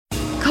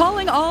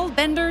Calling all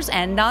benders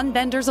and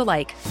non-benders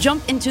alike.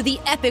 Jump into the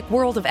epic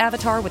world of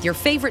Avatar with your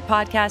favorite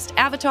podcast,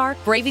 Avatar: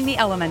 Braving the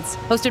Elements.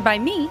 Hosted by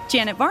me,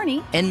 Janet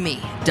Varney. And me,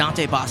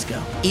 Dante Bosco.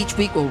 Each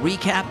week we'll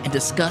recap and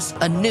discuss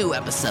a new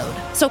episode.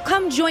 So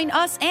come join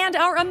us and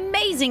our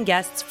amazing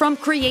guests, from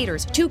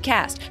creators to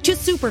cast to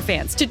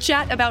superfans, to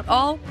chat about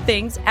all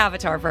things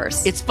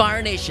Avatarverse. It's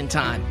Fire Nation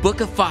time.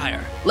 Book of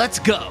Fire. Let's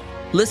go.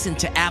 Listen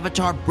to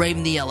Avatar: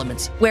 Braving the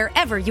Elements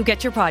wherever you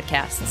get your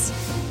podcasts.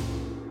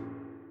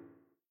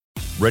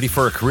 Ready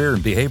for a career in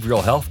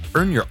behavioral health?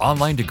 Earn your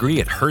online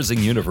degree at Herzing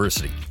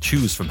University.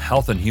 Choose from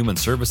health and human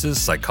services,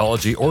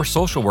 psychology, or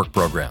social work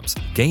programs.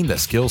 Gain the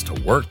skills to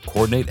work,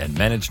 coordinate, and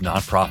manage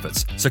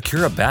nonprofits.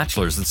 Secure a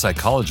bachelor's in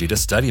psychology to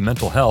study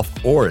mental health,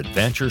 or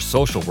advance your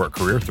social work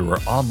career through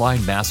our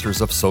online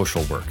Masters of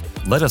Social Work.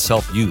 Let us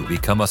help you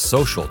become a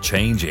social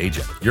change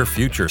agent. Your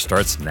future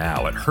starts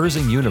now at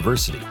Herzing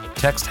University.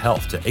 Text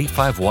HEALTH to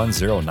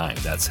 85109.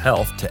 That's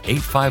HEALTH to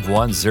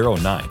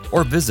 85109.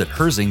 Or visit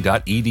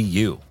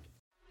herzing.edu.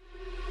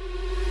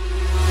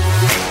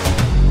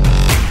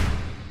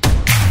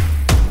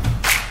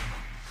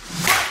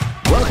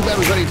 Welcome,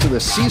 everybody, to the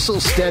Cecil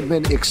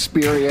Stedman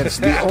Experience,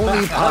 the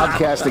only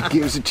podcast that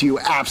gives it to you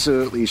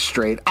absolutely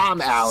straight.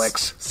 I'm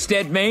Alex.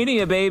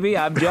 Stedmania, baby.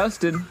 I'm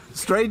Justin.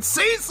 Straight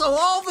Cecil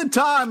all the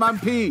time. I'm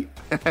Pete.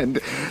 And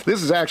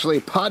this is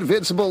actually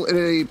Podvincible,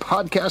 a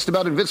podcast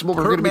about Invincible.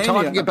 We're going to be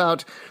talking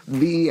about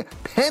the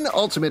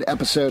penultimate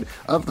episode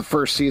of the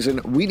first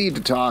season. We need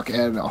to talk,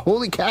 and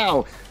holy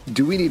cow,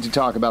 do we need to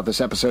talk about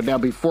this episode. Now,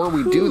 before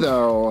we do,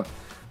 though,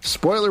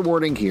 spoiler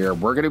warning here.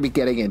 We're going to be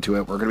getting into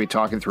it. We're going to be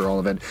talking through all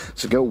of it.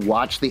 So go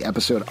watch the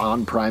episode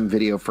on Prime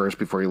Video first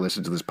before you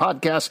listen to this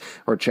podcast,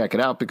 or check it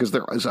out, because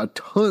there is a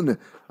ton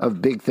of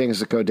big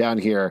things that go down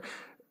here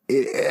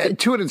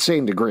to an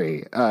insane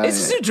degree.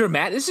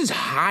 This is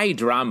high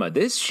drama.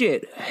 This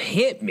shit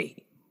hit me.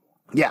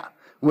 Yeah.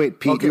 Wait,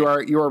 Pete, okay.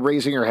 you are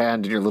raising your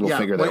hand and your little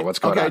finger there. What's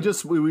going on?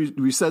 Okay,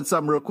 we said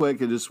something real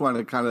quick. I just want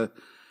to kind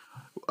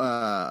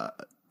of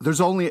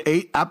there's only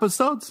 8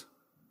 episodes?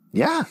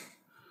 Yeah.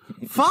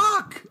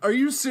 Fuck! Are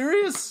you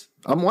serious?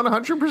 I'm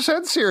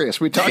 100%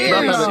 serious. We talked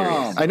about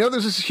that. I know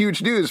this is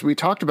huge news. We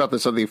talked about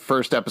this on the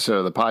first episode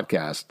of the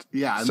podcast.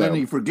 Yeah, and then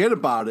you forget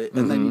about it,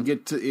 and then you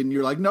get to, and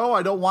you're like, no,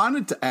 I don't want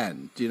it to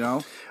end, you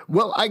know?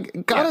 Well, I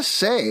gotta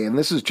say, and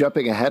this is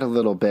jumping ahead a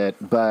little bit,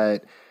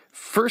 but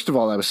first of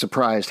all, I was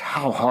surprised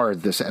how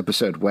hard this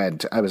episode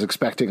went. I was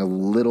expecting a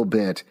little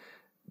bit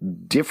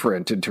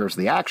different in terms of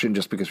the action,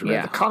 just because we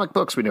read the comic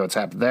books. We know what's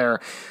happened there.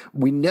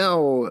 We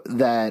know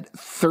that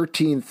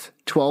 12th,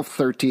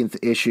 13th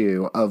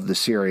issue of the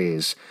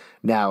series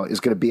now is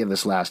going to be in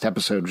this last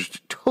episode,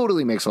 which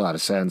totally makes a lot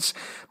of sense.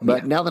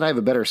 But now that I have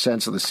a better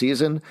sense of the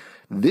season,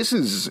 this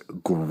is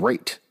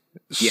great.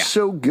 Yeah.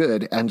 So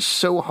good and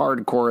so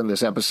hardcore in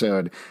this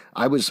episode.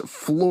 I was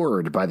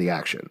floored by the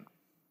action.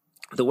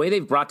 The way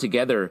they've brought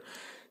together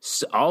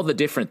all the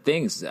different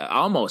things,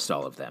 almost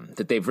all of them,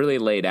 that they've really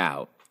laid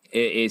out,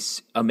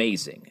 is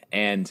amazing.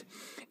 And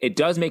it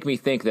does make me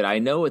think that I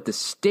know what the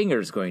stinger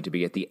is going to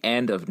be at the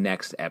end of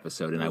next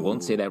episode, and I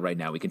won't say that right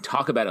now. We can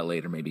talk about it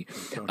later, maybe.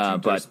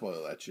 Don't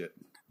spoil that shit.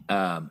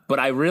 But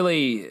I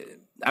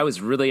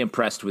was really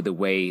impressed with the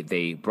way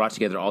they brought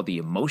together all the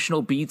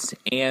emotional beats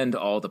and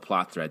all the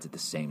plot threads at the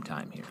same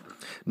time here.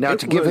 Now,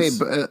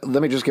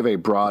 let me just give a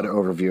broad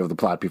overview of the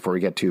plot before we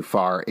get too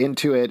far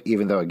into it,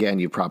 even though, again,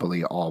 you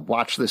probably all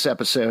watched this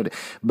episode.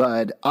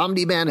 But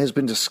Omni-Man has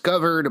been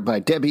discovered by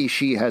Debbie.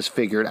 She has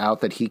figured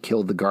out that he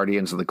killed the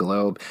Guardians of the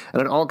Globe.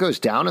 And it all goes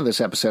down in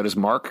this episode as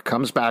Mark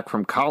comes back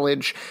from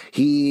college.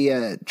 He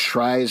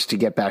tries to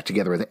get back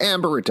together with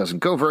Amber. It doesn't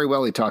go very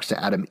well. He talks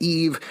to Adam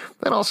Eve.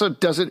 That also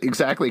doesn't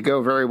exactly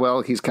go very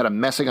well. He's kind of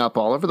messing up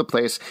all over the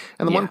place.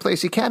 And the one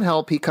place he can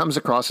help, he comes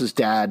across his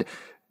dad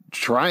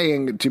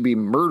trying to be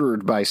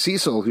murdered by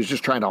Cecil, who's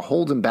just trying to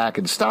hold him back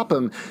and stop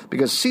him,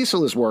 because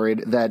Cecil is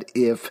worried that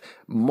if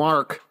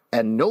Mark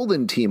and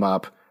Nolan team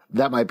up,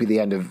 that might be the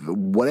end of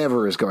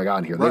whatever is going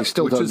on here. Right. They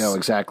still don't know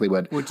exactly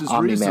what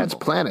Omni-Man's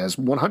plan is.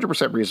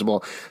 100%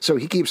 reasonable. So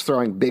he keeps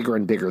throwing bigger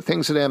and bigger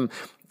things at him.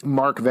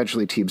 Mark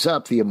eventually teams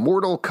up. The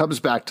Immortal comes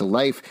back to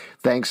life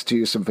thanks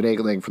to some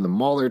finagling from the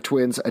Mauler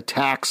twins,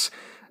 attacks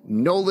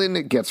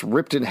Nolan, gets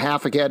ripped in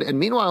half again. And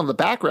meanwhile, in the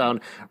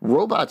background,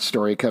 Robot's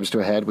story comes to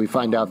a head. We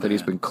find out that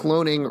he's been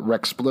cloning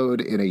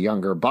Rexplode in a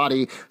younger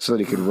body so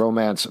that he could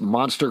romance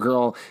Monster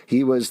Girl.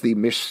 He was the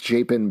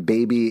misshapen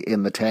baby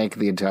in the tank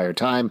the entire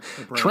time.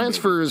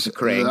 Transfers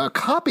a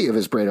copy of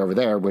his brain over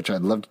there, which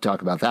I'd love to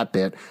talk about that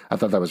bit. I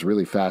thought that was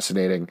really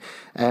fascinating.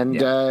 And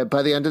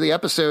by the end of the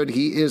episode,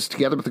 he is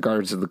together with the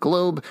Guardians of the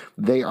Globe.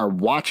 They are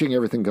watching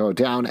everything go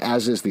down,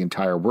 as is the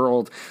entire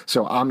world.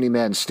 So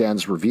Omni-Man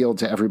stands revealed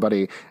to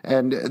everybody.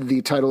 And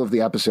the title of the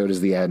episode is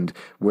The End,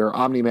 where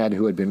Omni-Man,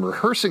 who had been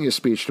rehearsing his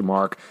speech to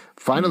Mark,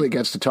 finally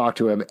gets to talk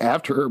to him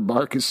after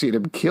Mark has seen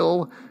him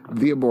kill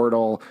the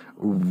Immortal,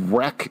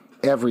 wreck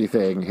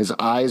everything, his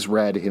eyes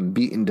red, him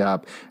beaten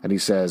up, and he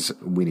says,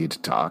 "We need to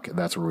talk." And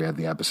that's where we had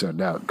the episode.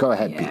 Now, go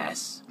ahead,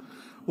 Pete.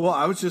 Well,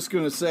 I was just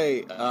going to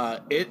say,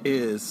 it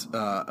is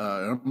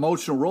an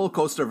emotional roller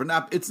coaster of an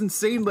app. It's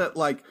insane that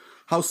like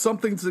how some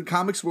things in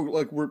comics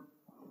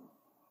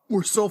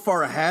we're so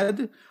far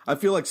ahead. I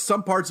feel like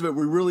some parts of it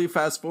we really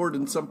fast forward,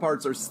 and some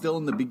parts are still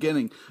in the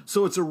beginning.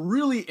 So it's a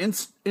really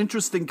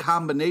interesting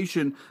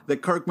combination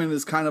that Kirkman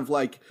is kind of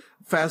like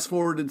fast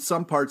forwarded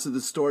some parts of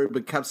the story,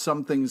 but kept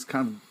some things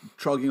kind of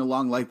trugging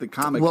along like the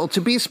comic. Well, to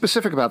be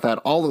specific about that,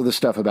 all of the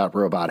stuff about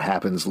Robot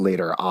happens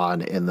later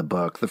on in the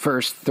book. The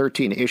first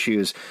 13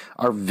 issues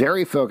are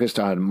very focused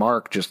on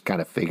Mark just kind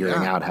of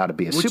figuring out how to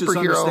be a which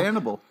superhero. Is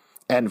understandable.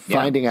 And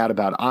finding out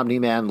about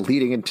Omni-Man,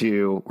 leading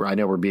into, I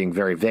know we're being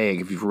very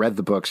vague. If you've read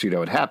the books, you know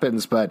what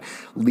happens, but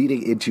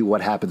leading into what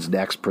happens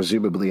next,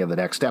 presumably in the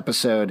next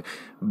episode.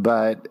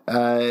 But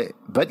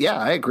yeah,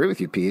 I agree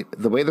with you, Pete.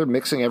 The way they're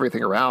mixing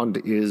everything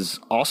around is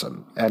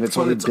awesome. And it's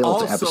only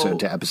built episode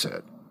to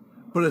episode.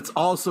 But it's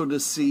also to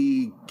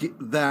see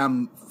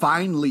them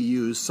finally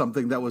use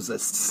something that was a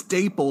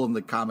staple in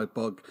the comic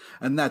book,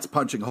 and that's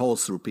punching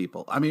holes through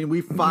people. I mean,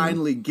 we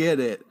finally get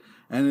it.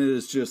 And it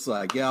is just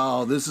like,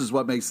 this is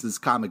what makes this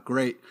comic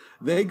great.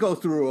 They go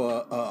through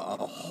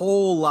a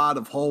whole lot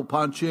of hole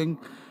punching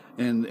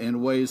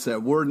in ways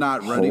that we're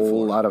not ready for. A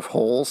whole lot of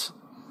holes?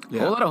 Yeah.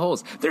 A whole lot of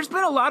holes. There's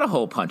been a lot of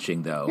hole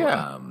punching, though.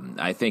 Yeah.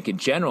 I think in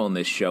general in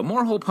this show,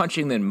 more hole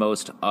punching than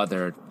most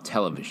other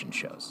television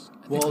shows.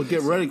 Well,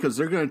 get ready because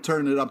they're going to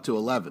turn it up to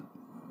 11.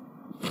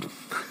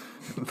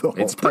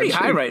 It's pretty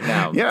high right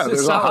now. Yeah,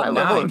 there's a high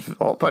level of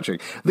hole punching.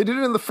 They did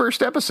it in the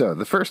first episode.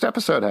 The first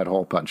episode had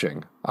hole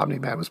punching.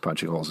 Omni-Man was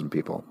punching holes in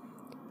people.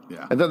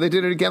 Yeah. And then they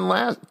did it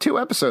again 2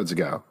 episodes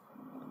ago.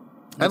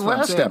 That's and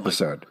last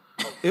episode.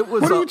 It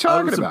was what are you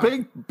talking about?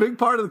 A big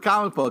part of the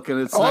comic book,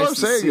 and it's all nice I'm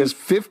saying is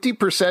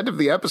 50% of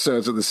the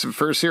episodes of the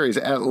first series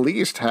at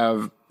least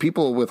have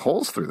people with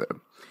holes through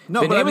them.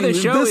 No, the name of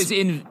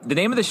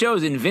the show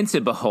is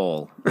Invincible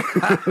Hole.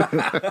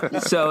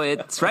 So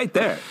it's right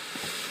there.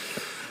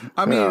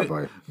 I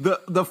mean,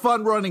 the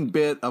fun running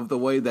bit of the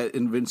way that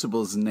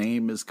Invincible's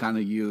name is kind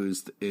of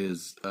used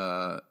is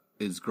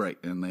great,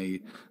 and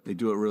they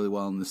do it really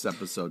well in this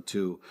episode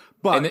too.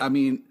 But I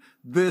mean,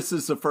 this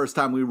is the first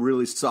time we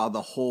really saw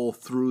the hole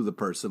through the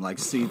person, like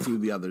see through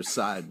the other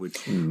side,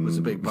 which was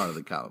a big part of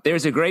the comic.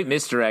 There's a great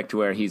misdirect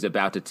where he's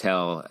about to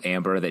tell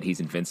Amber that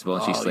he's invincible,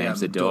 and she slams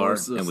the door,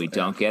 and we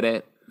don't get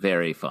it.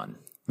 Very fun.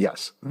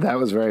 Yes, that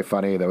was very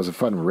funny. That was a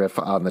fun riff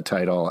on the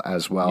title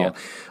as well.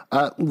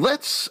 Yeah.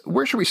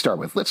 Where should we start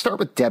with? Let's start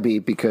with Debbie,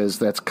 because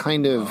that's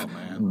kind of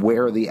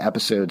where the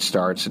episode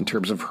starts in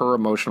terms of her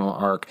emotional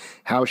arc,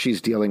 how she's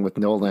dealing with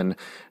Nolan.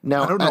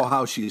 Now, I don't know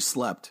how she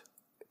slept.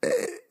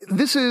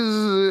 This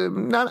is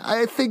not,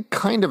 I think,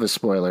 kind of a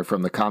spoiler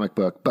from the comic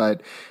book,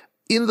 but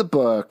in the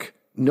book,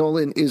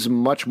 Nolan is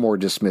much more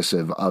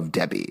dismissive of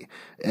Debbie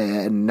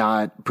and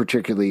not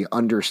particularly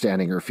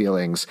understanding her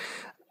feelings.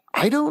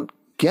 I don't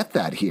get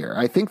that here.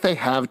 I think they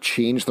have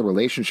changed the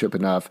relationship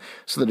enough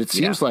so that it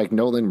seems like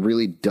Nolan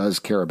really does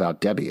care about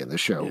Debbie in the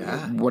show.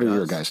 Yeah, what are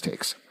your guys'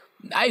 takes?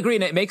 I agree,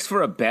 and it makes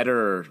for a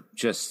better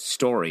just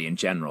story in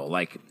general.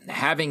 Like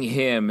having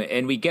him,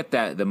 and we get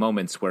that the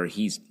moments where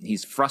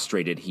he's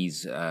frustrated. He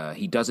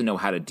doesn't know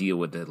how to deal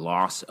with the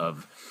loss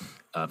of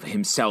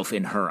himself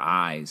in her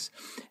eyes,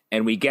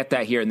 and we get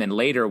that here. And then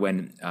later,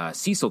 when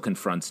Cecil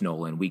confronts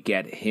Nolan, we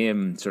get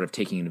him sort of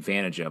taking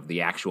advantage of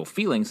the actual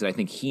feelings that I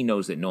think he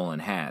knows that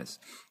Nolan has.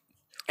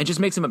 It just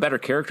makes him a better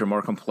character,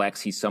 more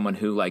complex. He's someone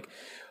who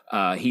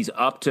he's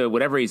up to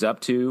whatever he's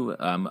up to,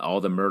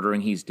 all the murdering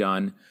he's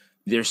done.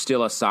 There's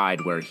still a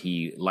side where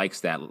he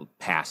likes that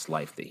past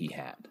life that he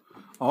had.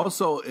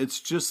 Also, it's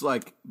just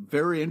like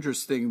very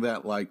interesting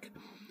that like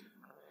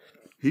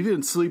he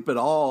didn't sleep at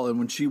all, and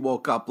when she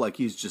woke up, like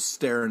he's just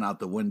staring out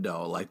the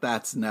window. Like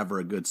that's never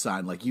a good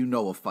sign. Like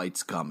a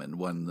fight's coming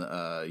when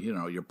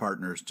your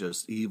partner's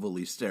just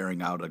evilly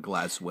staring out a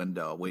glass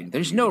window. Waiting.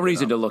 There's no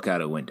reason to look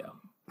out a window.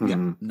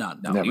 Yeah, none.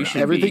 No,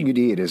 everything you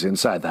need is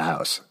inside the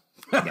house.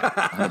 Yeah,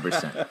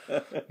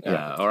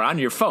 100%. Or on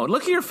your phone.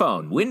 Look at your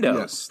phone.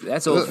 Windows. Yeah.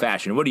 That's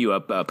old-fashioned. What are you,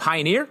 a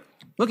pioneer?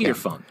 Look at your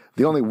phone.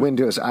 The only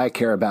windows I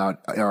care about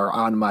are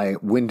on my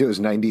Windows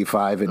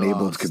 95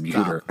 enabled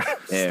computer.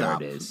 There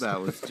it is.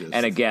 That was just...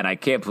 And again, I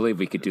can't believe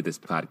we could do this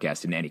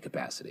podcast in any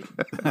capacity.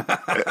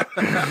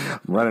 I'm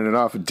running it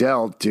off of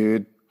Dell,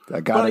 dude. I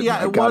got it.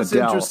 Yeah, it was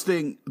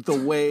interesting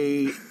the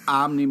way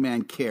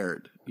Omni-Man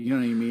cared. You know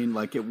what I mean?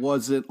 Like it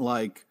wasn't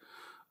like,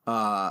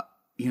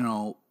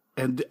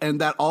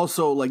 And that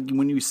also, like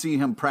when you see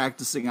him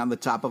practicing on the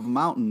top of a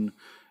mountain,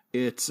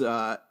 it's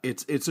a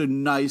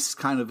nice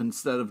kind of,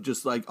 instead of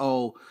just like,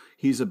 oh,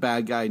 he's a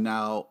bad guy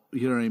now,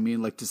 you know what I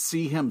mean? Like to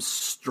see him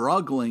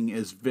struggling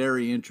is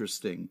very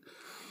interesting,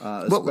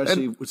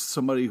 especially with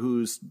somebody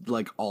who's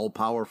like all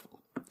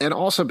powerful. And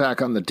also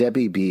back on the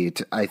Debbie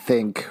beat, I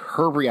think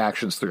her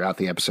reactions throughout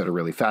the episode are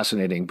really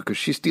fascinating because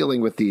she's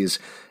dealing with these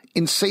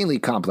insanely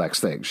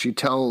complex things. She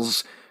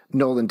tells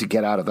Nolan to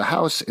get out of the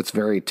house. It's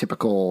very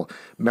typical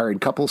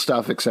married couple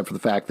stuff, except for the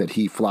fact that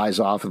he flies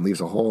off and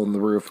leaves a hole in the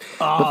roof.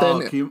 Oh, but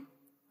then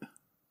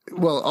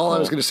Well, all I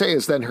was going to say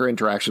is then her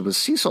interaction with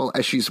Cecil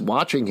as she's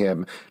watching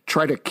him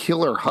try to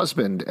kill her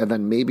husband and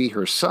then maybe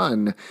her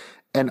son,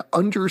 and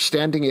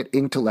understanding it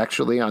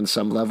intellectually on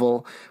some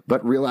level,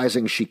 but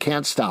realizing she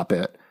can't stop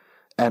it.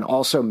 And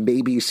also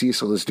maybe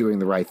Cecil is doing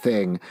the right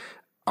thing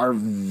are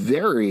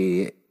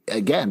very,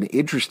 again,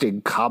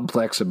 interesting,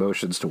 complex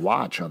emotions to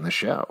watch on the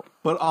show.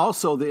 But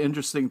also the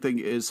interesting thing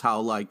is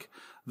how, like,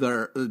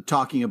 they're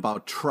talking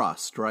about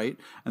trust, right?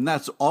 And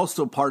that's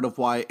also part of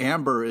why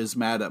Amber is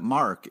mad at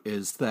Mark,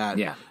 is that,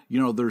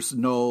 there's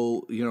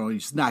no,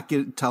 he's not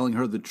telling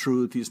her the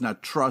truth. He's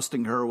not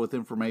trusting her with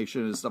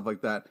information and stuff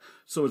like that.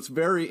 So it's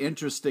very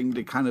interesting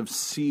to kind of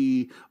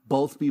see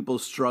both people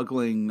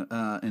struggling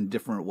in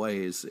different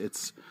ways.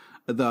 It's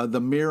the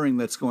mirroring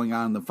that's going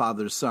on in the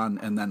father's son,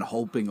 and then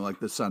hoping like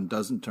the son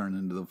doesn't turn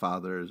into the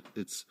father.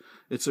 It's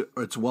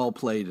well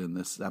played in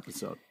this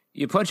episode.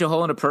 You punch a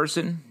hole in a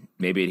person,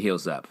 maybe it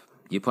heals up.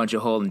 You punch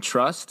a hole in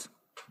trust,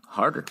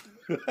 harder.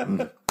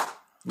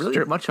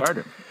 Really, much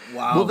harder.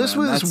 Wow. Well, this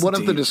was one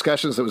of the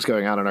discussions that was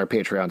going on our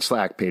Patreon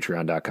Slack,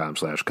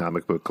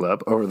 patreon.com/Comic Book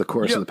Club, over the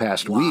course of the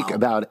past week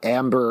about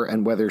Amber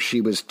and whether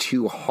she was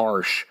too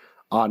harsh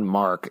on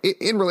Mark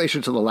in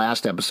relation to the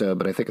last episode,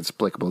 but I think it's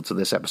applicable to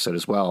this episode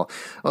as well.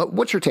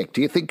 What's your take?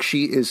 Do you think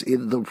she is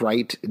in the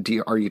right?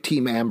 Are you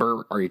Team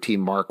Amber? Are you Team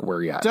Mark? Where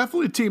are you at?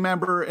 Definitely Team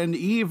Amber, and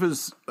Eve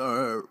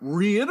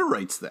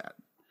reiterates that.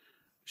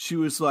 She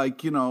was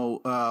like,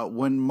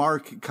 when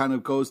Mark kind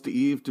of goes to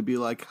Eve to be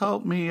like,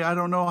 help me, I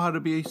don't know how to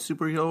be a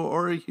superhero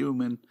or a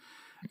human.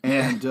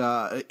 And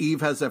Eve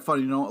has that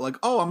funny like,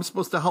 oh, I'm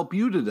supposed to help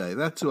you today.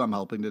 That's who I'm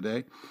helping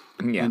today.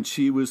 Yeah. And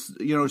she was,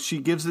 she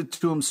gives it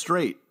to him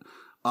straight.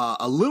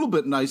 A little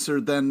bit nicer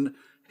than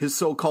his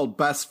so-called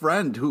best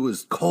friend, who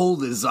was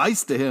cold as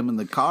ice to him in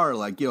the car,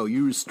 like, yo,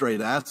 you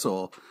straight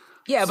asshole.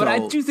 Yeah, but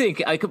I do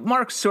think like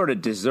Mark sort of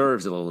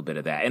deserves a little bit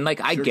of that, and like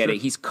I get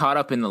it. He's caught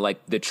up in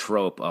the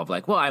trope of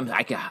like, well,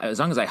 as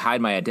long as I hide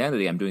my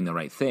identity, I'm doing the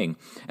right thing.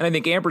 And I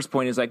think Amber's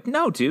point is like,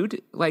 no,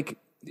 dude, like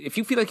if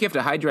you feel like you have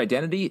to hide your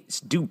identity,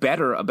 do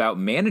better about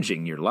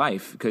managing your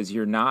life, because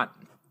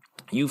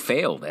you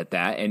failed at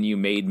that, and you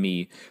made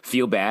me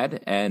feel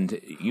bad,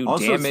 and you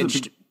also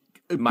damaged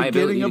my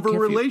ability of a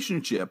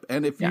relationship.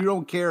 And if you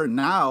don't care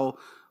now,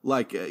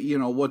 like,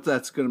 what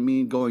that's going to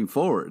mean going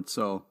forward.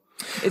 So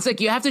it's like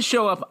you have to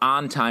show up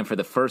on time for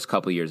the first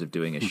couple of years of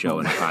doing a show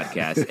and a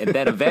podcast, and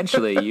then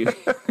eventually you.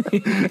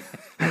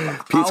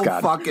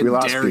 How fucking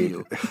dare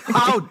you?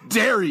 How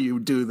dare you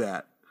do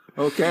that?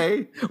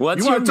 Okay.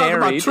 Once you want to talk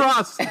about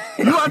trust?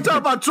 You want to talk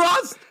about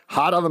trust?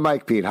 Hot on the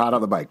mic, Pete. Hot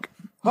on the mic.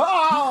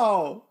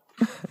 Oh.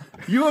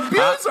 You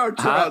abuse our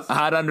trust.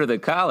 Hot under the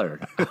collar.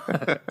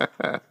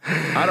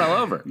 Hot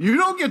all over. You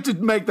don't get to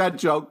make that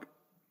joke.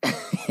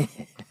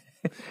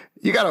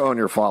 You got to own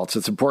your faults.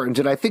 It's important.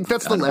 And I think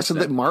that's the 100%. Lesson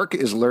that Mark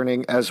is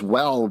learning as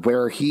well,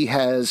 where he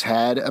has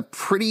had a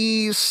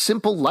pretty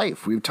simple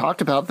life. We've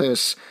talked about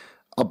this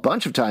a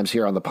bunch of times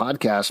here on the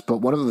podcast, but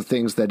one of the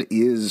things that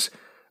is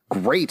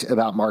great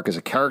about Mark as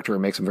a character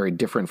and makes him very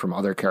different from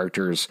other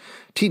characters,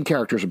 teen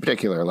characters in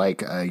particular,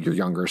 like your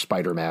younger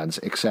Spider-Mans,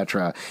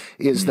 etc.,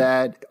 is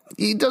that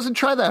he doesn't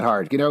try that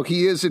hard.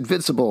 He is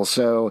invincible,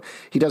 so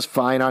he does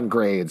fine on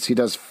grades. He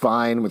does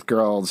fine with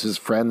girls. His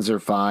friends are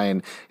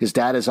fine. His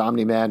dad is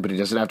Omni-Man, but he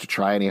doesn't have to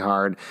try any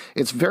hard.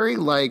 It's very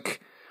like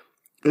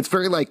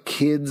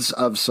kids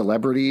of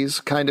celebrities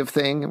kind of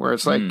thing, where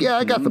it's like,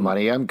 I got the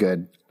money. I'm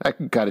good. I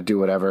can kind of do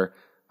whatever.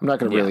 I'm not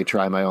going to really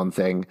try my own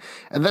thing.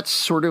 And that's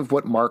sort of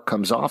what Mark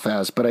comes off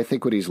as. But I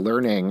think what he's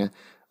learning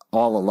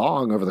all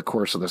along over the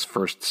course of this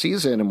first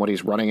season, and what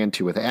he's running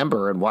into with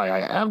Amber, and why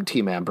I am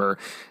Team Amber,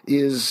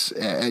 is,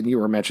 and you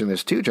were mentioning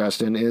this too,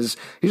 Justin, is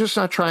he's just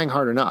not trying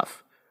hard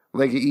enough.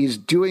 Like, he's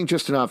doing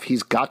just enough.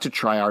 He's got to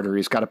try harder.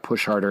 He's got to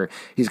push harder.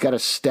 He's got to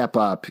step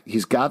up.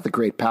 He's got the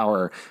great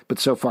power, but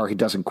so far he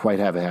doesn't quite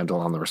have a handle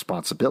on the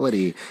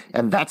responsibility.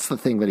 And that's the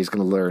thing that he's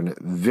going to learn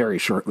very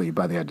shortly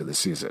by the end of the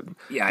season.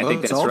 Yeah, I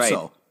think that's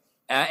right.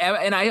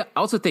 And I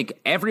also think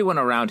everyone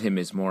around him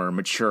is more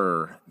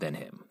mature than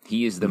him.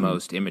 He is the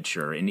most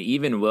immature. And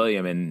even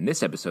William in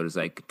this episode is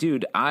like,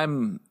 dude,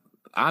 I'm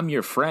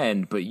your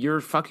friend, but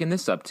you're fucking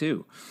this up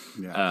too.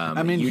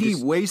 Yeah. He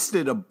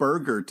wasted a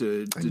burger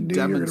to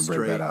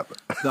demonstrate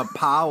the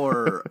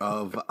power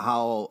of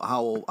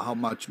how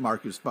much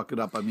Mark is fucking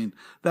up. I mean,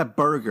 that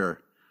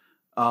burger,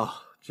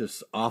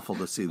 just awful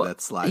to see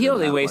that slide. He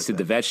only wasted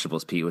the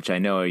vegetables, Pete, which I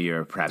know are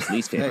your perhaps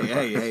least favorite.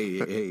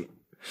 Hey.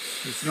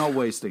 There's no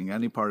wasting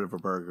any part of a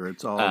burger.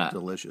 It's all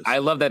delicious. I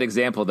love that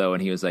example, though,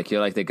 when he was like,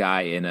 you're like the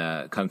guy in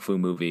a kung fu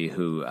movie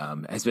who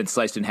has been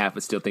sliced in half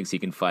but still thinks he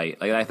can fight.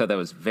 Like, I thought that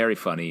was very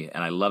funny,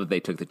 and I love that they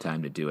took the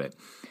time to do it.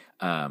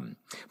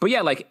 But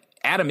yeah, like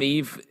Adam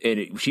Eve,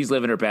 she's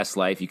living her best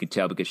life. You can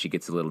tell because she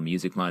gets a little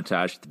music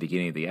montage at the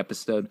beginning of the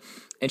episode.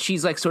 And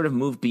she's like sort of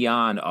moved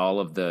beyond all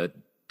of the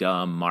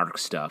dumb Mark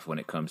stuff when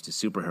it comes to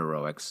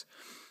superheroics.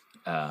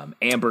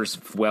 Amber's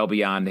well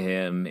beyond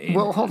him.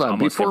 Well, hold on.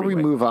 Before we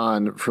move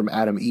on from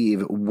Adam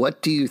Eve,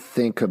 what do you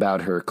think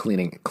about her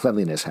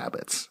cleanliness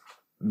habits?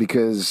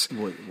 because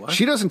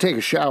she doesn't take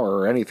a shower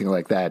or anything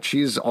like that.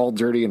 She's all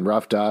dirty and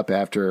roughed up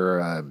after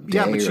a day or two.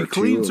 Yeah, but she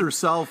cleans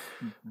herself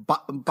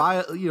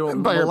by her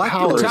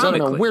powers. I don't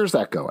know, where's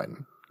that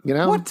going? You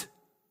know what?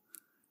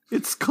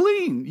 It's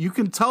clean. You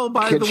can tell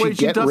by the way she does it. Can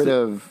she get rid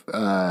of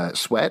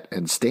sweat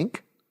and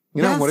stink?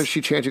 You know, what is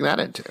she changing that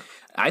into?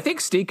 I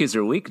think stink is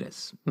her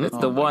weakness. That's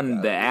the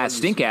one, the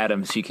stink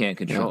atoms she can't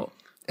control. Yeah.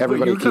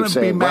 Everybody keeps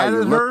saying, wow,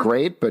 you look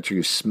great, but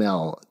you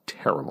smell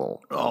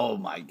terrible. Oh,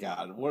 my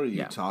God. What are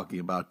you talking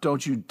about?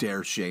 Don't you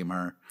dare shame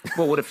her.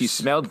 Well, what if you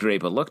smelled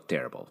great but looked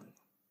terrible?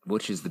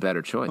 Which is the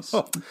better choice?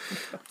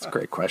 That's a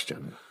great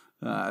question.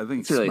 I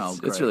think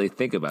smelled great. Let's really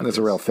think about That's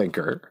this. a real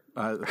thinker.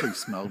 I think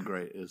smelled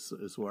great is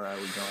where I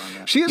would go on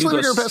that. She is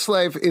living her best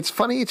life. It's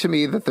funny to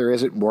me that there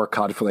isn't more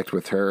conflict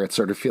with her. It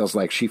sort of feels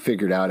like she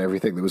figured out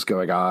everything that was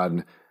going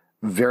on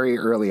very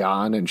early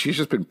on, and she's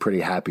just been pretty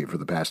happy for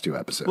the past 2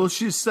 episodes. Well,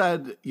 she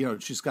said,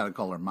 she's got to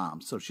call her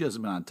mom, so she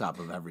hasn't been on top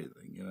of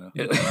everything,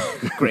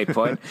 Great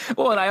point.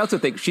 Well, and I also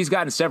think she's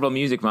gotten several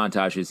music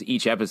montages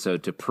each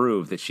episode to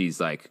prove that she's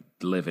like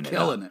living it up.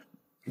 Killing it.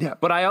 Yeah.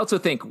 But I also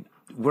think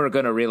we're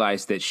going to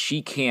realize that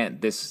she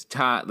can't, this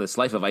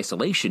life of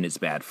isolation is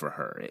bad for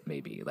her, it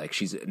may be. Like,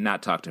 she's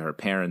not talked to her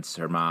parents,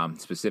 her mom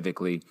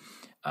specifically.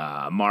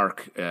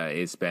 Mark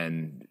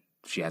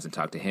she hasn't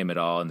talked to him at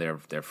all, and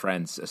they're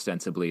friends,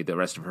 ostensibly, the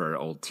rest of her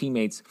old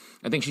teammates.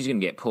 I think she's going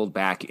to get pulled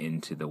back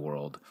into the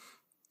world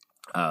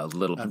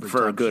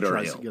for good or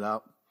ill. To get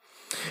out.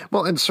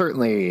 Well, and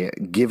certainly,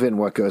 given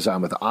what goes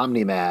on with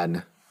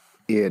Omni-Man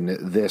in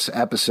this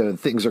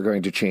episode, things are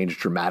going to change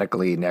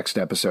dramatically next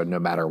episode no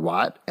matter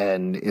what.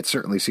 And it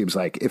certainly seems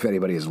like if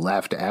anybody is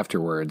left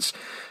afterwards,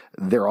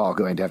 they're all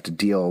going to have to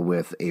deal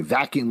with a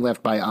vacuum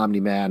left by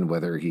Omni-Man,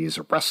 whether he's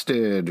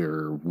arrested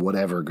or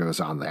whatever goes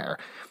on there.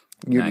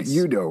 Nice.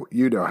 You know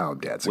how I'm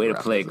dancing. Way to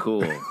play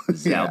cool,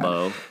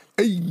 Zalbo.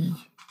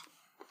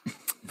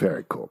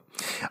 Very cool.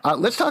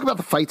 Let's talk about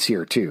the fights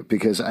here, too,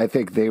 because I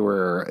think they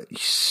were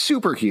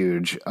super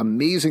huge.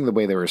 Amazing the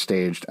way they were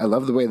staged. I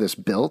love the way this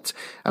built.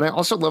 And I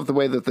also love the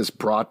way that this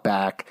brought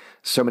back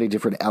so many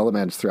different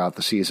elements throughout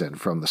the season,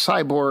 from the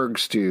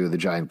cyborgs to the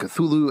giant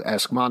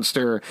Cthulhu-esque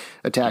monster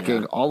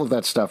attacking. Yeah. All of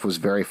that stuff was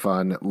very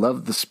fun.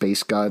 Loved the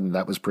space gun.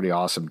 That was pretty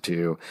awesome,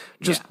 too.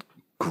 Just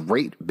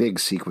great big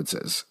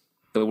sequences.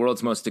 The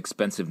world's most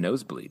expensive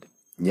nosebleed.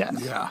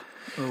 Yes. Yeah.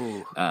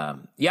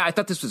 I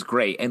thought this was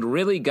great and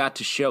really got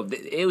to show.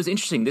 It was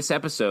interesting. This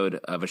episode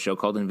of a show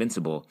called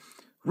Invincible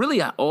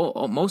really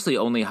mostly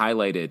only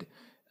highlighted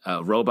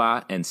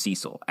Robot and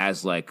Cecil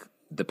as like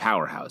the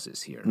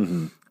powerhouses here,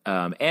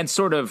 and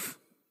sort of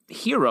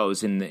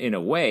heroes in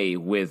a way,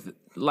 with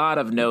a lot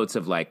of notes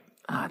of like,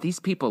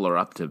 these people are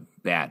up to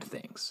bad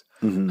things.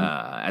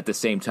 At the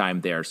same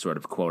time, they're sort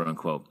of quote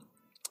unquote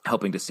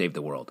helping to save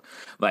the world.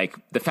 Like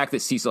the fact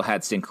that Cecil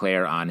had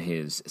Sinclair on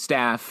his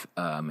staff,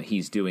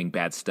 he's doing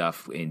bad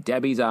stuff in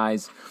Debbie's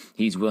eyes.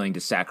 He's willing to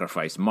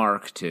sacrifice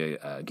Mark to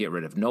get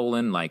rid of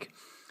Nolan. Like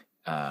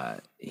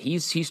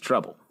he's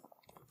trouble.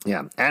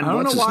 Yeah, and I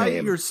don't know why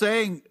you're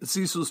saying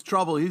Cecil's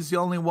trouble. He's the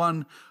only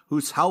one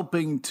who's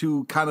helping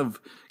to kind of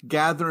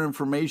gather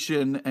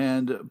information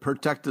and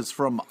protect us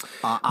from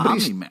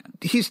Omni-Man.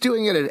 He's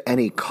doing it at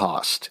any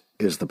cost.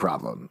 Is the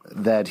problem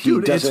that he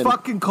doesn't? It's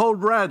fucking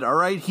Code Red, all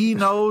right. He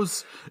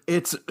knows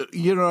he's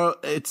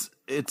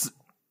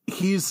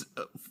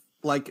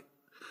like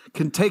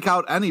can take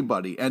out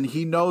anybody, and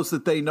he knows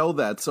that they know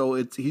that. So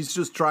he's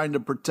just trying to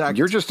protect.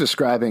 You're just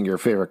describing your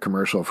favorite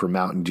commercial for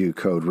Mountain Dew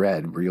Code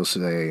Red, where you'll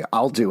say,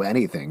 "I'll do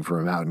anything for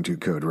a Mountain Dew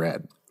Code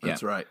Red."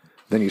 That's right.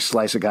 Then you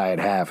slice a guy in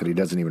half, and he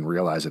doesn't even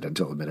realize it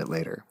until a minute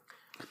later.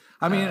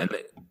 I mean,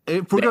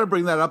 if we're going to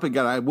bring that up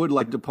again, I would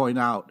like to point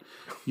out,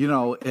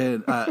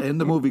 in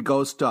the movie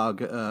Ghost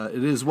Dog,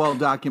 it is well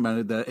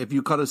documented that if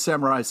you cut a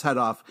samurai's head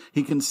off,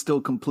 he can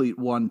still complete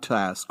one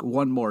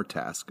more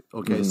task.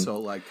 Okay, so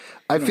like,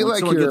 I feel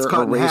like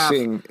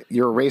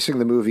you're erasing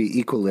the movie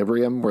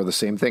Equilibrium, where the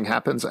same thing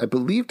happens. I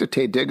believe to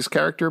Taye Diggs'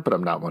 character, but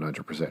I'm not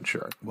 100%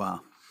 sure.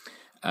 Wow.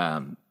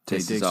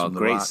 This is all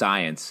great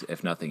science,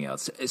 if nothing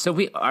else. So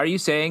are you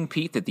saying,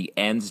 Pete, that the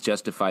ends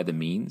justify the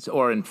means,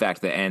 or in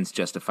fact the ends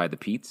justify the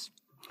Petes?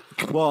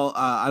 Well,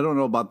 I don't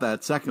know about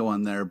that second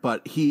one there,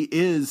 but he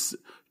is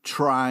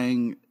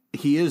doing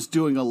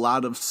a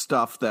lot of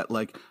stuff that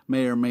like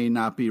may or may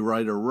not be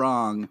right or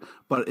wrong,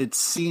 but it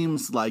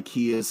seems like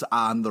he is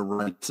on the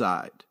right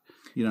side.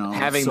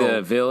 Having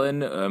the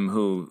villain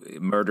who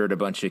murdered a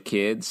bunch of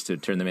kids to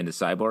turn them into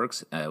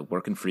cyborgs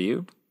working for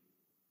you?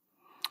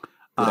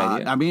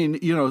 I mean,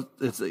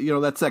 it's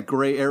that's that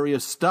gray area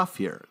stuff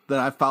here that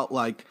I felt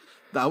like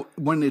that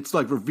when it's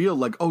like revealed,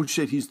 like, oh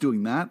shit, he's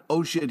doing that.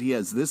 Oh shit, he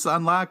has this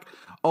on lock.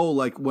 Oh,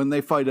 like when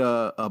they fight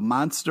a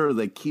monster,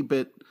 they keep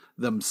it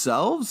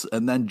themselves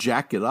and then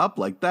jack it up.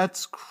 Like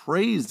that's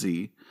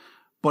crazy.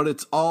 but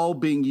it's all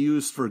being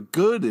used for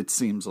good, it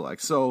seems like.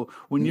 So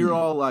when you're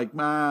all like,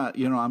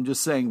 I'm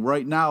just saying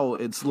right now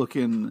it's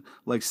looking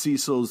like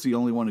Cecil's the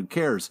only one who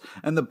cares.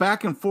 And the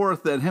back and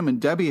forth that him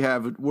and Debbie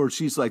have where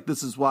she's like,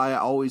 this is why I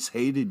always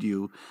hated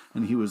you.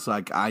 And he was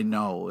like, I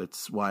know,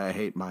 it's why I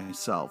hate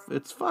myself.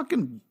 It's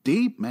fucking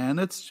deep, man.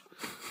 That's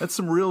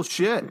some real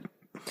shit.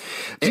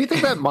 Do you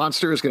think that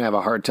monster is going to have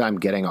a hard time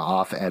getting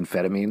off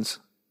amphetamines?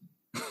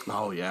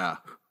 Oh, yeah.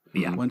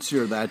 Yeah. Once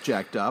you're that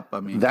jacked up, I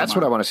mean, that's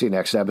what I want to see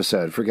next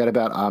episode. Forget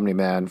about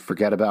Omni-Man,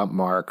 forget about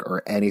Mark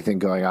or anything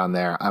going on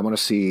there. I want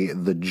to see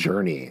the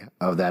journey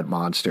of that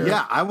monster.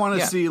 Yeah, I want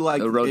to see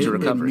like the road to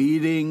in recovery.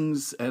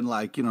 meetings and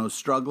like,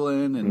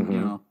 struggling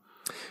and,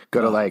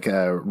 Go to like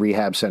a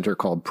rehab center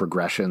called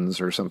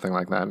Progressions or something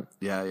like that.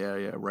 Yeah,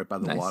 right by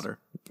the water.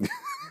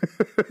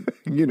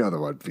 You know the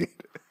one, Pete.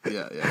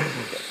 Yeah.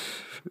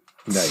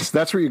 Nice.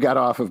 That's where you got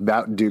off of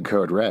Mountain Dew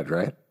Code Red,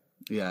 right?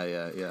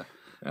 Yeah.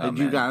 Did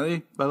you got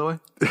any, by the way?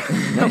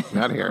 No,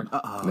 not here.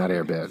 Not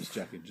here, babe.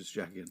 Just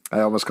checking. I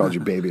almost called you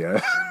baby.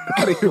 Out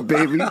of here,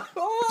 baby.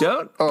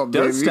 Don't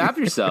baby. stop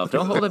yourself.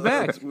 Don't hold it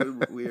back.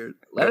 Weird.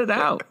 Let it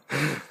out.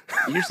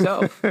 Be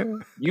yourself.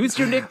 Use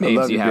your I nicknames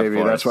love you, have baby.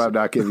 for That's us. why I'm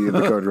not giving you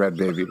the Code Red,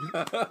 baby.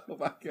 Oh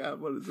my God,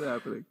 what is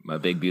happening? My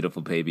big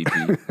beautiful baby Pete.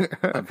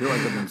 I feel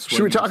like I've been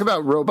Should we talk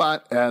about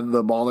Robot and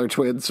the Mauler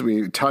twins?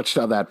 We touched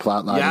on that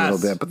plot line a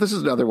little bit, but this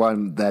is another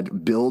one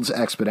that builds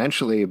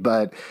exponentially.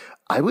 But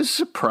I was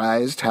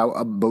surprised how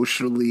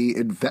emotionally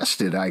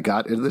invested I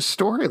got in this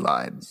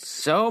storyline.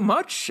 So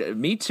much.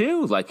 Me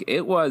too. Like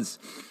it was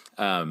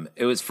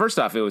first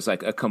off, it was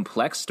like a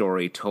complex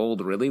story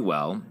told really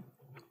well.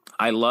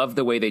 I love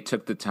the way they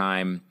took the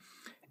time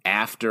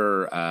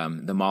after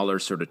the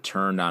Maulers sort of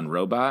turned on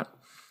Robot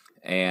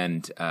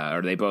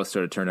or they both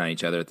sort of turned on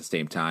each other at the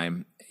same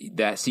time.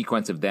 That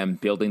sequence of them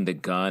building the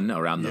gun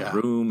around the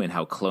room and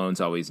how clones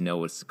always know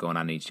what's going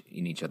on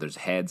in each other's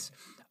heads.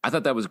 I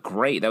thought that was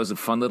great. That was a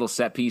fun little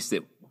set piece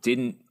that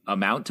didn't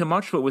amount to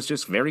much, but was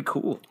just very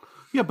cool.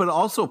 Yeah, but it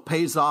also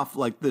pays off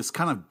like this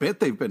kind of bit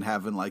they've been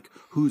having, like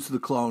who's the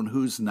clone,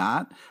 who's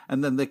not.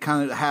 And then they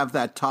kind of have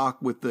that talk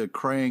with the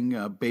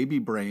Krang baby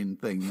brain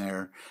thing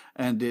there.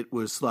 And it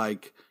was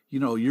like,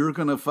 you're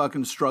going to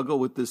fucking struggle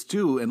with this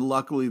too. And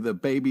luckily the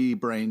baby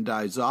brain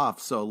dies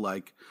off. So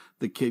like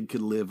the kid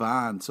could live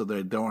on so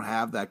they don't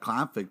have that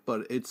conflict.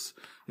 But it's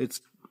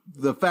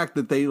the fact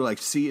that they like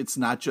see it's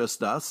not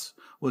just us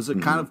was a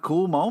kind of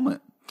cool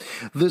moment.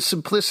 The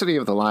simplicity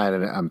of the line,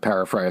 and I'm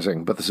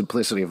paraphrasing, but the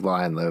simplicity of the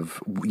line of,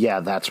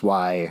 that's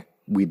why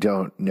we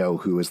don't know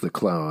who is the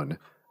clone,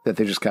 that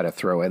they just kind of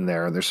throw in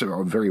there. And there's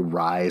a very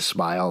wry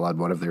smile on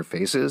one of their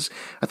faces.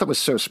 I thought was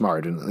so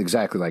smart. And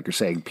exactly like you're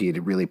saying, Pete,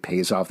 it really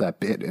pays off that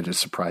bit in a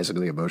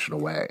surprisingly emotional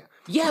way.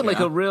 Yeah, like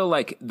a real,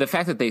 like the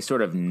fact that they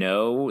sort of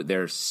know,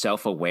 they're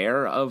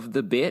self-aware of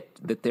the bit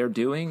that they're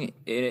doing.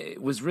 It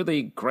was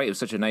really great. It was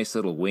such a nice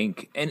little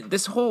wink. And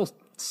this whole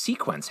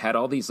sequence had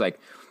all these like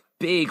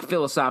big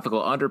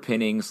philosophical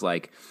underpinnings,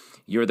 like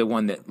you're the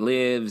one that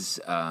lives.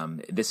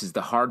 This is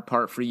the hard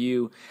part for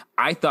you.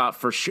 I thought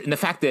for sure, and the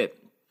fact that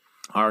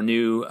our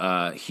new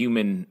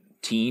human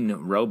teen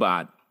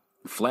robot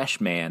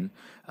flesh man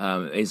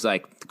is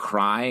like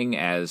crying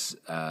as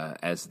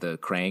the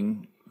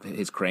Krang,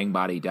 his Krang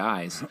body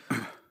dies.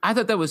 I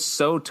thought that was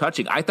so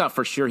touching. I thought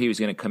for sure he was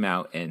going to come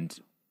out and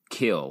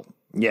kill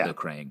the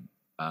Krang.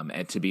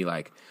 And to be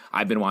like,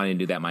 I've been wanting to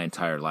do that my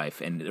entire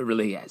life, and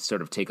really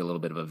sort of take a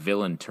little bit of a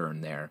villain turn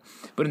there.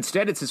 But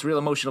instead, it's this real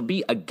emotional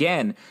beat,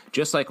 again,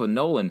 just like with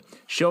Nolan,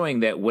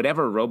 showing that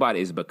whatever Robot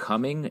is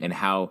becoming and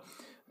how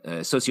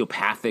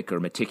sociopathic or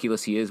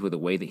meticulous he is with the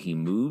way that he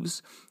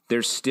moves,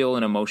 there's still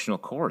an emotional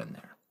core in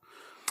there.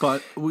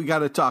 But we got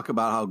to talk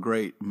about how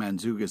great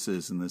Mantzoukas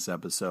is in this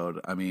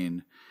episode. I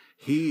mean,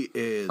 he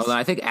is. Hold on,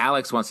 I think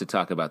Alex wants to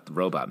talk about the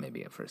Robot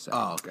maybe for a second.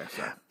 Oh, okay.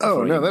 Sorry.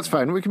 Oh, no, that's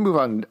fine. We can move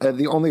on.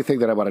 The only thing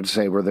that I wanted to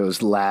say were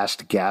those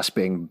last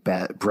gasping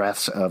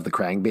breaths of the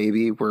Krang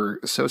baby were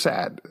so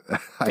sad.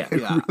 I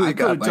really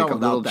got like a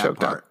little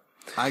choked up.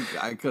 I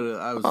could.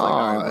 I was like,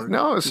 all right,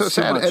 no, it's so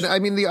sad. And I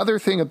mean, the other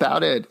thing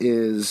about it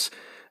is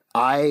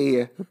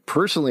I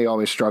personally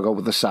always struggle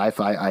with the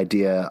sci-fi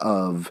idea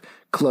of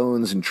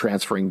clones and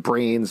transferring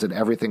brains and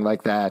everything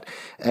like that.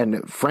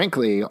 And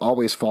frankly,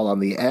 always fall on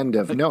the end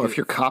of, no, if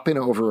you're copying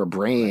over a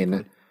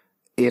brain,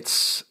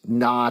 it's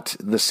not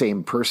the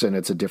same person.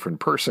 It's a different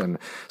person.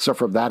 So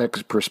from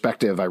that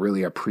perspective, I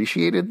really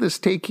appreciated this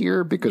take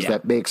here because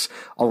that makes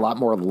a lot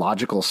more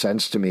logical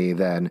sense to me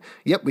than,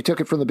 we took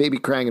it from the baby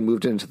Krang and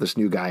moved it into this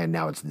new guy and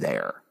now it's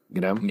there,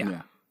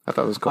 Yeah. I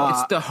thought it was cool.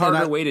 It's the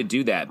harder way to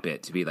do that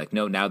bit, to be like,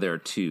 no, now there are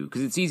two.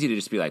 Because it's easy to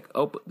just be like,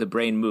 oh, the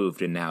brain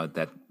moved and now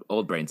that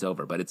old brain's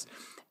over. But it's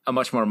a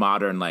much more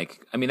modern,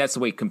 like, I mean, that's the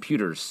way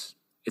computers,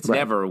 it's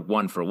never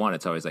one for one.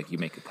 It's always like you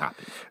make a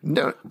copy.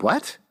 No,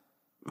 what?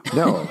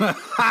 No.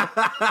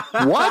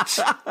 What?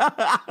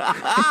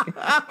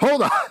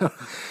 Hold on.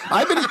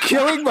 I've been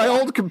killing my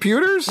old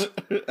computers?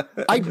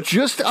 I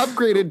just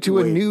upgraded to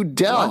a new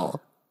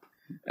Dell.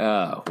 What?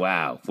 Oh,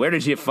 wow. Where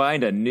did you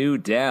find a new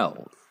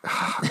Dell?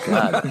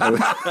 God.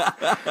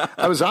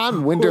 I was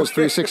on Windows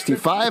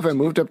 365. I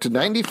moved up to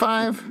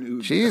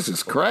 95.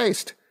 Jesus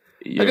Christ.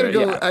 I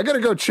gotta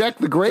go check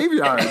the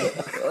graveyard.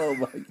 Oh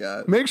my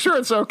God. Make sure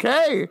it's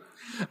okay.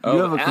 You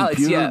have a Alex,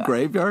 computer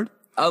graveyard?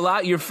 A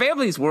lot. Your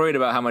family's worried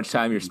about how much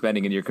time you're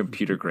spending in your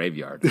computer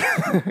graveyard.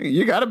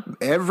 You gotta,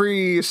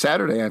 every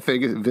Saturday, I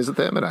visit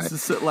them and I Is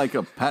this like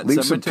a pet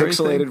leave some cemetery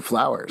pixelated thing?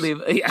 flowers.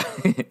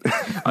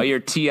 All your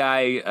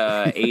TI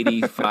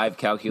 85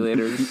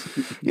 calculators.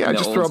 Yeah, in the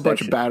just old throw a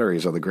bunch of section.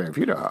 batteries on the grave.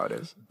 You know how it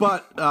is.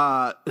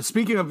 But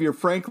speaking of your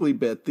Frankly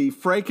bit, the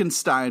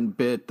Frankenstein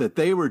bit that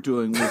they were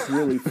doing was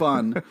really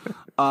fun.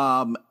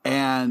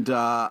 And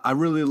I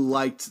really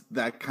liked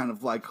that kind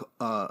of like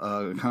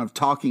kind of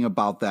talking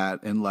about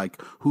that and like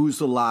who's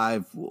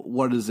alive,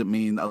 what does it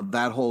mean?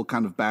 That whole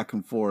kind of back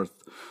and forth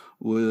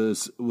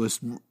was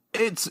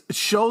it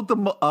showed the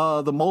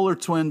Moeller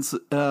twins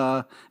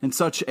in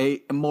such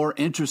a more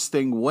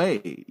interesting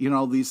way. You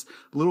know, these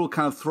little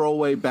kind of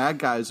throwaway bad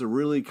guys are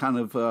really kind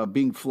of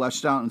being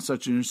fleshed out in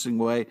such an interesting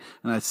way.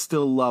 And I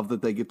still love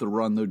that they get to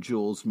run their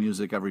Jules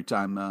music every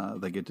time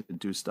they get to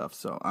do stuff.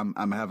 So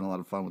I'm having a lot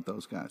of fun with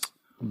those guys.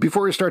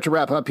 Before we start to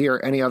wrap up here,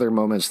 any other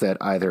moments that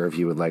either of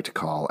you would like to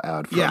call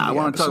out from Yeah, I the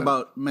want to talk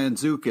episode? about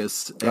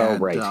Mantzoukas. Oh,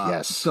 And, right,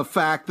 yes. The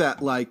fact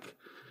that, like,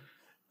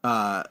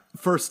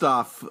 first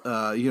off,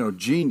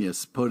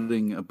 genius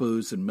putting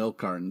booze in milk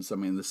cartons. I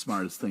mean, the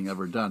smartest thing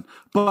ever done.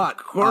 But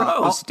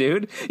Gross,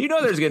 dude. You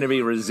know there's going to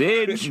be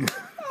residue.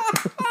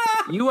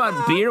 You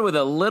want beer with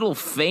a little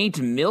faint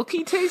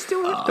milky taste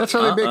to it? That's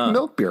how they make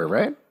milk beer,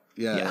 right?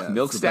 yeah,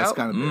 milk it's the best stout?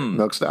 kind of beer.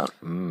 Milk stout.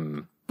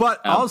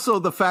 But also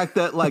the fact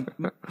that, like,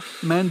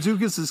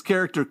 Mantzoukas'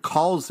 character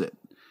calls it.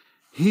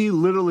 He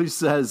literally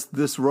says,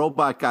 this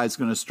robot guy's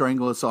going to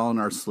strangle us all in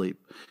our sleep.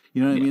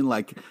 You know what I mean?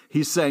 Like,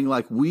 he's saying,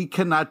 like, we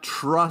cannot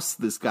trust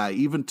this guy.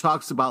 He even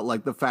talks about,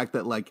 like, the fact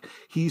that, like,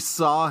 he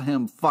saw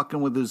him fucking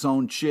with his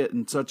own shit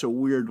in such a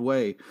weird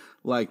way.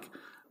 Like,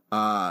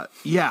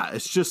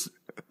 it's just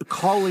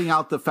calling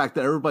out the fact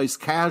that everybody's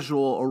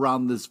casual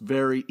around this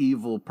very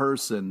evil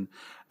person.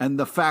 And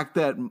the fact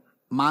that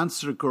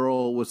Monster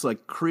Girl was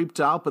like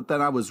creeped out, but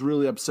then I was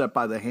really upset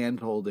by the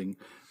hand holding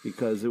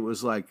because it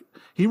was like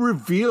he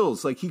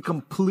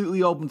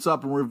completely opens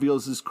up and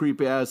reveals this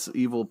creepy ass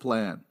evil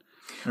plan.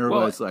 And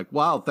everybody's like,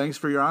 wow, thanks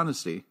for your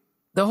honesty.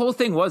 The whole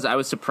thing was I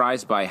was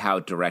surprised by how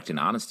direct and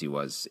honest he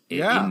was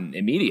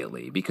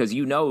immediately because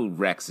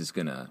Rex is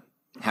going to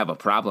have a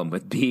problem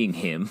with being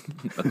him,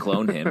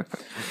 clone him,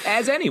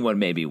 as anyone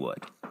maybe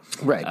would.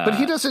 Right. But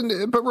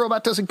but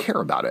Robot doesn't care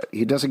about it.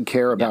 He doesn't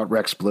care about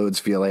Rex Blode's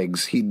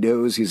feelings. He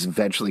knows he's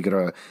eventually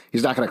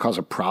he's not going to cause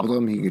a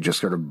problem. He could just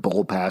sort of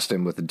bowl past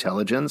him with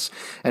intelligence.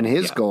 And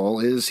his goal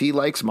is he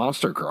likes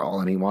Monster Girl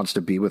and he wants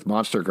to be with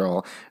Monster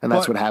Girl. And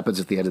that's what happens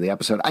at the end of the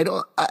episode. I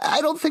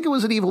don't think it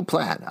was an evil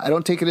plan. I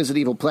don't take it as an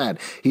evil plan.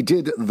 He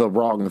did the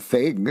wrong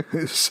thing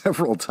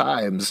several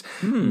times,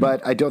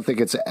 but I don't think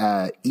it's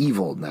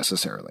evil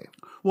necessarily.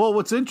 Well,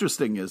 what's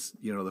interesting is,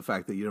 the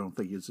fact that you don't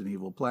think it's an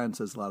evil plan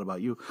says a lot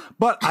about you.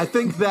 But I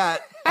think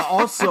that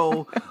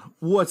also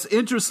what's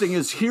interesting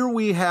is here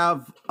we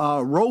have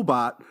a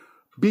Robot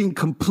being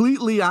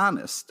completely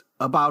honest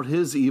about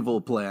his evil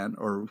plan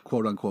or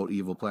quote unquote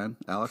evil plan.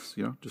 Alex,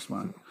 just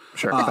want to.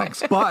 Sure,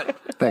 thanks. But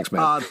thanks,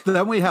 man.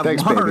 Then we have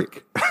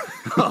Mark.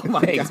 Oh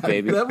my God.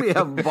 Baby. Then we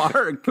have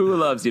Mark. Who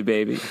loves you,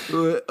 baby?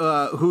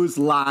 Who's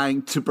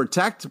lying to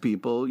protect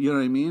people. You know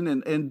what I mean?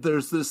 And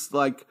there's this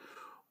like,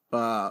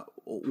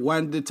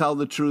 when to tell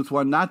the truth,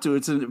 when not to.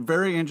 It's a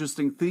very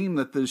interesting theme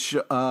that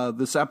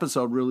this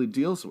episode really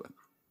deals with.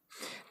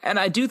 And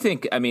I do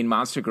think,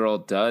 Monster Girl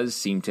does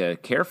seem to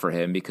care for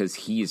him because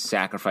he's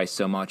sacrificed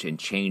so much and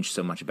changed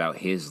so much about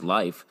his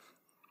life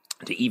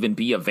to even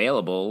be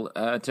available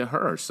to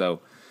her.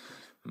 So,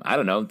 I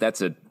don't know.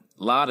 That's a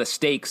lot of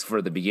stakes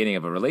for the beginning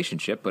of a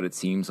relationship, but it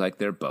seems like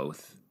they're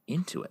both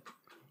into it.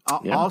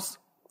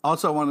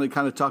 Also, I wanted to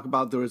kind of talk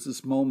about, there was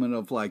this moment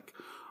of like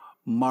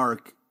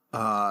Mark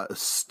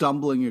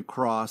stumbling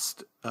across,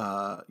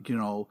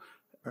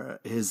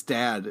 his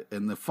dad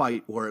in the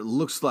fight where it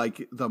looks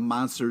like the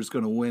monster is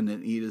going to win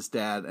and eat his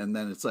dad. And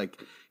then it's like,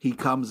 he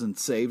comes and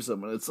saves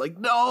him. And it's like,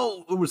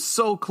 no, it was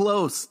so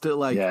close to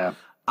like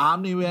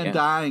Omni-Man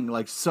dying,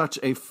 like such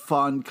a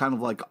fun kind of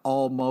like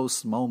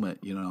almost moment,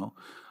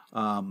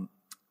 and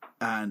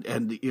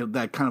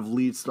that kind of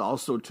leads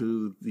also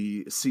to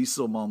the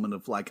Cecil moment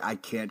of like, I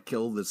can't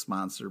kill this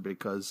monster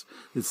because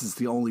this is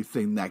the only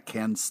thing that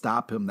can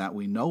stop him that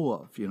we know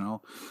of,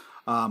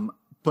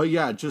 But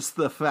yeah, just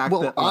the fact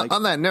that like,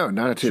 on that note,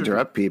 not to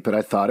interrupt Pete, but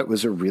I thought it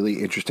was a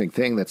really interesting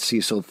thing that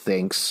Cecil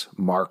thinks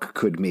Mark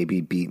could maybe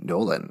beat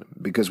Nolan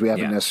because we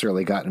haven't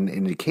necessarily gotten an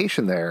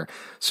indication there.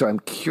 So I'm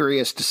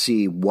curious to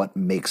see what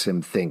makes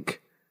him think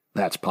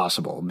that's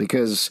possible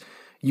because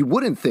you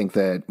wouldn't think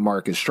that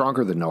Mark is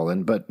stronger than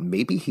Nolan, but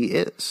maybe he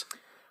is.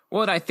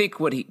 Well, and I think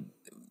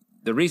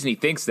the reason he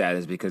thinks that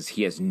is because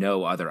he has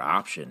no other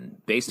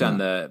option based on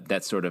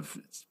that sort of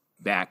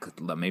back,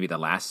 maybe the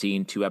last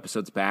scene 2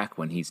 episodes back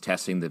when he's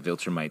testing the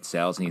Viltrumite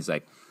cells and he's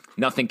like,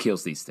 nothing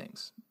kills these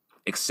things.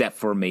 except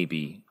for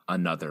maybe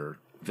another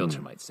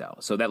Viltrumite cell.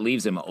 So that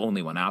leaves him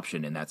only one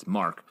option, and that's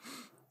Mark.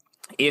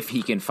 If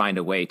he can find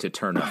a way to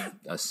turn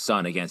a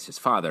son against his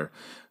father,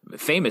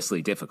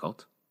 famously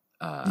difficult.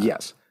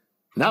 Yes.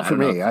 Not for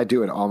me. I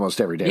do it almost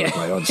every day with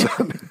my own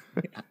son.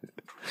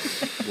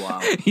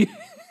 Wow.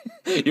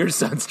 Your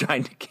son's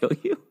trying to kill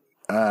you?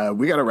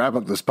 We got to wrap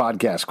up this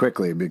podcast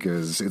quickly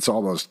because it's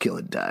almost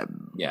killing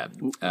time.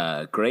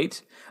 Yeah.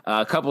 Great.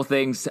 A couple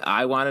things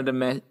I wanted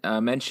to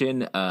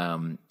mention.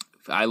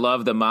 I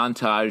love the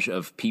montage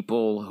of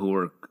people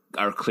who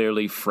are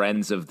clearly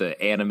friends of the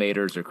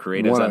animators or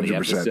creators on the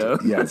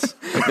episode. Yes.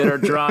 That are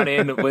drawn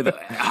in with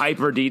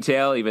hyper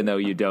detail, even though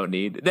you don't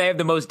need. They have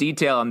the most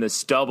detail on the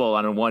stubble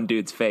on one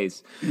dude's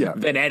face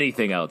than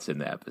anything else in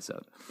the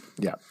episode.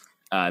 Yeah.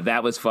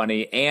 That was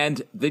funny.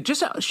 And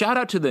just a shout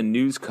out to the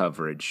news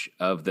coverage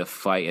of the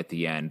fight at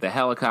the end. The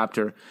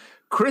helicopter,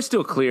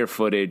 crystal clear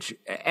footage.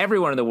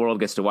 Everyone in the world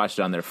gets to watch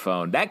it on their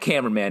phone. That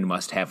cameraman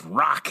must have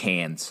rock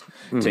hands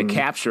to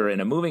capture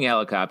in a moving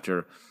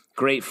helicopter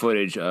great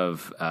footage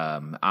of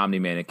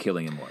Omni-Man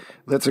killing Immortal.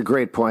 That's a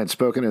great point.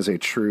 Spoken as a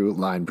true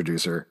line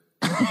producer.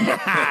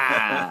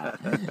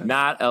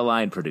 Not a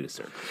line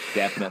producer.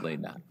 Definitely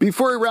not.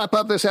 Before we wrap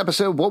up this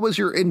episode, what was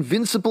your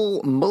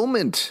invincible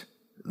moment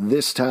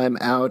this time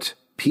out?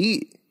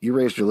 Pete, you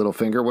raised your little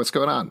finger. What's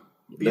going on?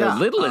 The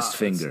littlest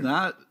finger.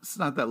 It's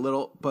not that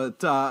little,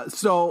 but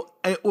so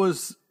it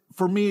was,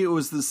 for me, it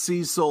was the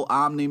Cecil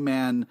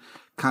Omni-Man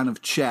kind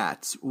of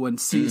chats when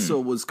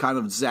Cecil was kind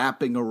of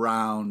zapping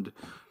around,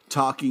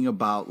 talking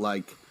about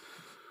like,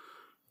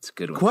 it's a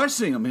good one.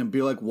 Questioning him and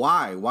be like,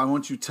 why? Why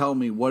won't you tell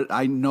me what?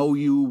 I know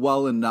you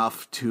well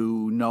enough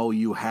to know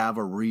you have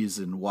a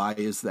reason. Why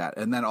is that?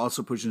 And then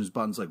also pushing his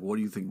buttons like, what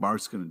do you think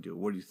Mark's going to do?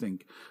 What do you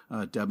think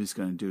Debbie's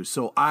going to do?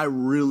 So I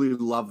really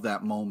love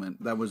that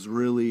moment. That was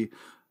really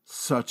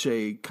such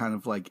a kind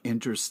of like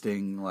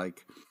interesting,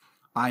 like,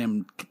 I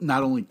am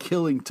not only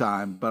killing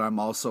time, but I'm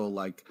also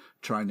like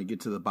trying to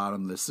get to the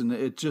bottom of this. And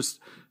it just,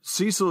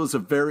 Cecil is a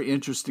very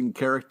interesting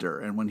character.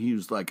 And when he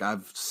was like,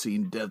 I've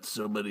seen death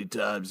so many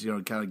times, you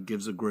know, kind of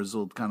gives a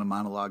grizzled kind of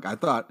monologue. I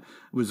thought it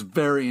was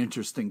very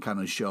interesting kind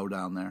of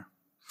showdown there.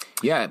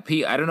 Yeah,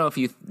 Pete, I don't know if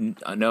you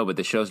know, but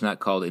the show's not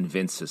called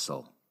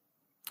Invincible.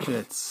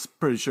 It's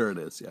pretty sure it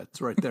is. Yeah,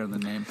 it's right there in the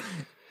name.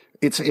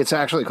 It's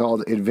actually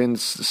called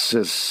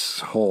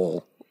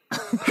Invincible.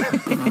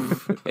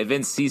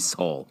 Vince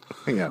Cecil.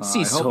 Yeah.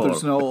 I hope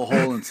there's no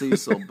hole in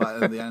Cecil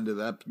by the end of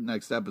that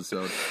next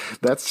episode.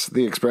 That's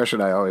the expression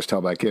I always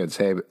tell my kids.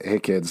 Hey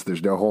kids,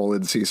 there's no hole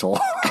in Cecil.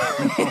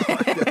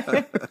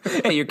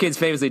 Hey, your kids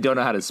famously don't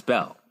know how to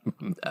spell,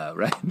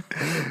 right?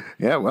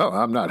 Yeah, well,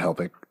 I'm not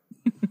helping.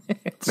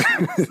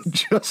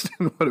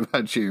 Justin, what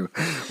about you?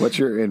 What's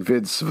your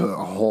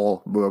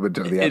invincible moment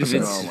of the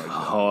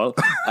episode?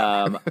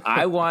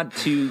 I want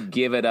to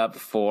give it up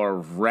for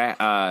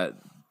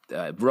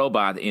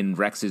Robot in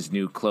Rex's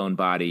new clone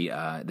body,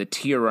 the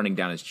tear running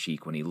down his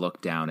cheek when he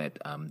looked down at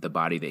the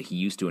body that he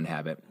used to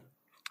inhabit.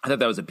 I thought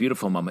that was a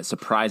beautiful moment,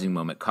 surprising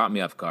moment, caught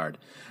me off guard.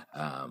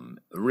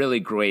 Really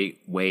great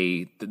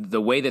way,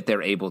 the way that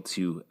they're able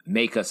to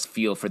make us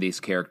feel for these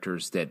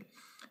characters that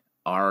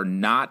are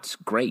not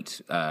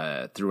great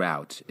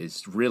throughout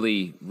is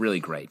really, really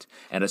great.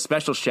 And a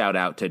special shout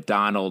out to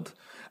Donald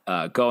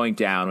going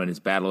down in his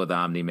battle with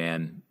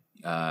Omni-Man.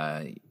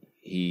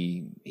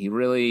 He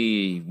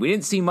really, we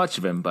didn't see much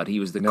of him, but he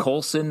was the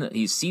Coulson.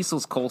 He's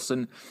Cecil's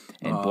Coulson,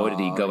 and boy, did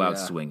he go out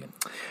swinging.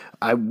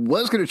 I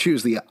was going to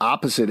choose the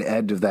opposite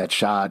end of that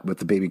shot with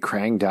the baby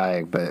Krang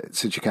dying, but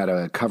since you kind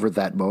of covered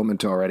that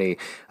moment already,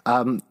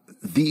 I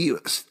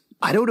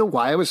don't know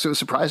why I was so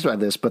surprised by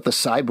this, but the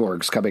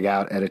cyborgs coming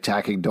out and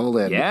attacking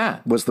Dolan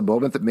was the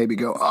moment that made me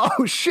go,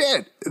 oh,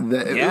 shit.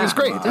 It was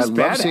great. I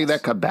love seeing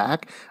that come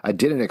back. I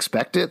didn't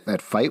expect it.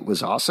 That fight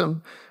was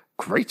awesome.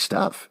 Great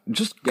stuff.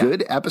 Just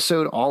good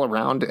episode all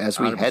around as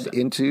we 100%. Head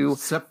into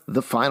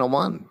the final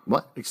one.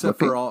 Except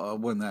for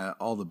when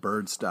all the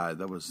birds died.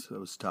 That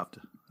was tough.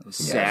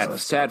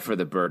 Sad for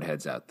the bird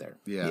heads out there.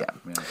 Yeah.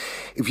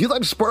 If you'd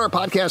like to support our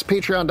podcast,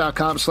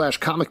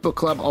 patreon.com/Comic Book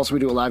Club. Also,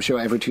 we do a live show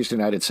every Tuesday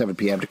night at 7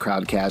 p.m. to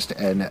Crowdcast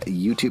and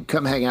YouTube.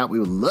 Come hang out. We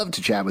would love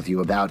to chat with you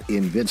about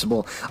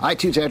Invincible.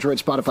 iTunes, Android,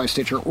 Spotify,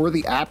 Stitcher, or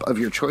the app of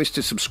your choice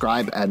to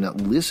subscribe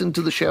and listen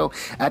to the show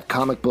at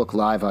Comic Book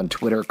Live on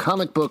Twitter,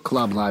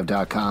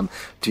 comicbookclublive.com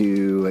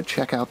to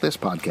check out this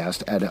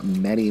podcast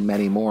and many,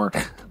 many more.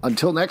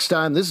 Until next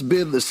time, this has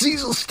been the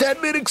Cecil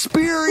Stedman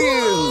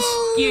Experience.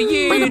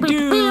 Yeah,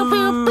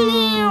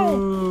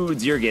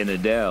 dudes, you're getting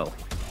Adele.